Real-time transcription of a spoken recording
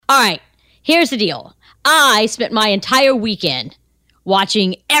All right, here's the deal. I spent my entire weekend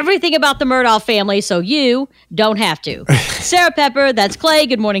watching everything about the Murdaugh family, so you don't have to. Sarah Pepper, that's Clay.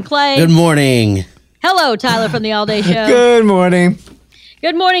 Good morning, Clay. Good morning. Hello, Tyler from the All Day Show. Good morning.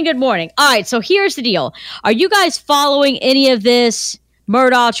 Good morning, good morning. All right, so here's the deal. Are you guys following any of this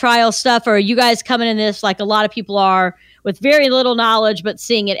Murdaugh trial stuff, or are you guys coming in this like a lot of people are with very little knowledge but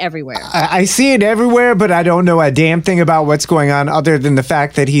seeing it everywhere? I see it everywhere, but I don't know a damn thing about what's going on other than the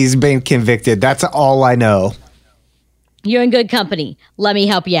fact that he's been convicted. That's all I know. You're in good company. Let me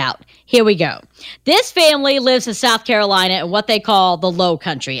help you out. Here we go. This family lives in South Carolina in what they call the Low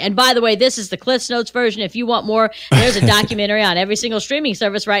Country. And by the way, this is the Cliff's Notes version. If you want more, there's a documentary on every single streaming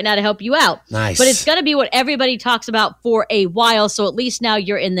service right now to help you out. Nice. But it's going to be what everybody talks about for a while, so at least now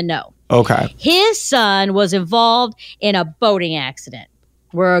you're in the know. Okay. His son was involved in a boating accident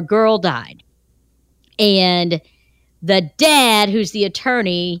where a girl died. And the dad, who's the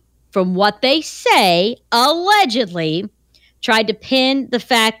attorney, from what they say, allegedly tried to pin the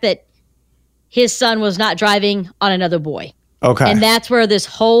fact that his son was not driving on another boy. Okay. And that's where this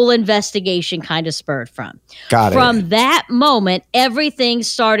whole investigation kind of spurred from. Got it. From that moment, everything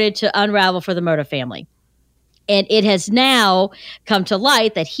started to unravel for the Murdaugh family. And it has now come to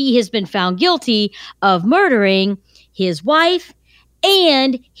light that he has been found guilty of murdering his wife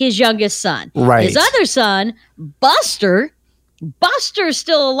and his youngest son. Right. His other son, Buster's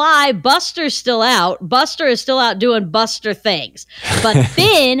still alive. Buster's still out. Buster is still out doing Buster things. But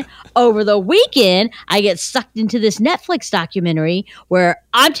then over the weekend, I get sucked into this Netflix documentary where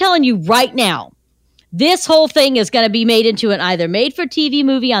I'm telling you right now, this whole thing is going to be made into an either made-for-TV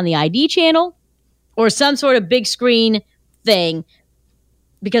movie on the ID channel or some sort of big screen thing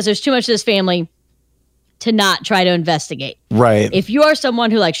because there's too much of this family to not try to investigate. Right. If you are someone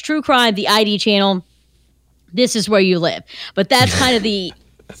who likes true crime, the ID channel, this is where you live. But that's kind of the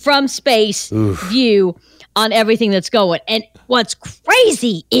from space view on everything that's going. And what's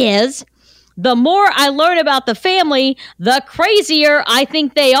crazy is the more I learn about the family, the crazier I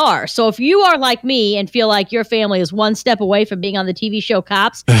think they are. So if you are like me and feel like your family is one step away from being on the TV show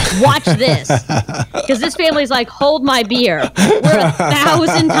Cops, watch this. Because this family is like, hold my beer. We're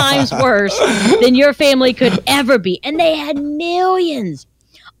 1,000 times worse than your family could ever be. And they had millions.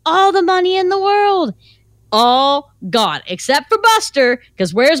 All the money in the world. All gone, except for Buster.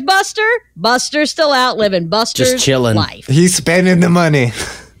 Because where's Buster? Buster's still out living Buster's Just chilling. life. He's spending the money.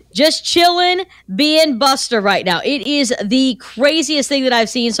 Just chilling, being Buster right now. It is the craziest thing that I've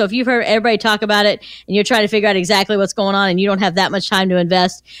seen. So if you've heard everybody talk about it and you're trying to figure out exactly what's going on and you don't have that much time to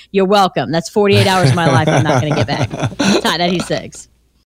invest, you're welcome. That's 48 hours of my life I'm not going to get back. It's hot 96.